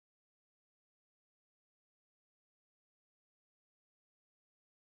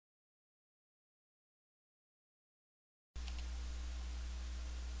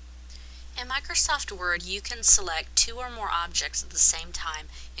Microsoft Word, you can select two or more objects at the same time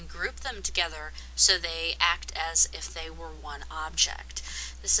and group them together so they act as if they were one object.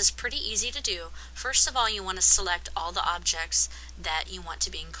 This is pretty easy to do. First of all, you want to select all the objects that you want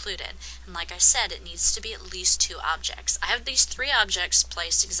to be included. And like I said, it needs to be at least two objects. I have these three objects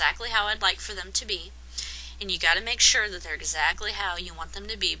placed exactly how I'd like for them to be. And you got to make sure that they're exactly how you want them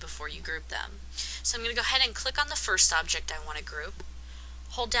to be before you group them. So I'm going to go ahead and click on the first object I want to group.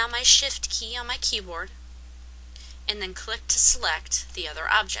 Hold down my Shift key on my keyboard and then click to select the other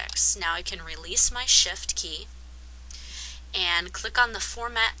objects. Now I can release my Shift key and click on the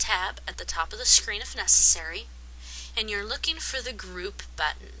Format tab at the top of the screen if necessary, and you're looking for the Group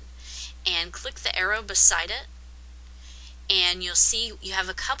button, and click the arrow beside it and you'll see you have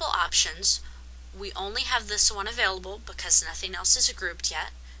a couple options. We only have this one available because nothing else is grouped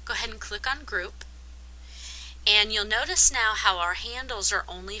yet. Go ahead and click on Group. And you'll notice now how our handles are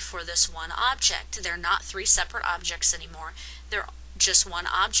only for this one object. They're not three separate objects anymore. They're just one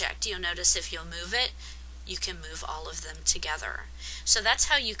object. You'll notice if you'll move it, you can move all of them together. So that's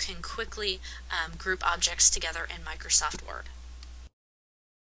how you can quickly group objects together in Microsoft Word.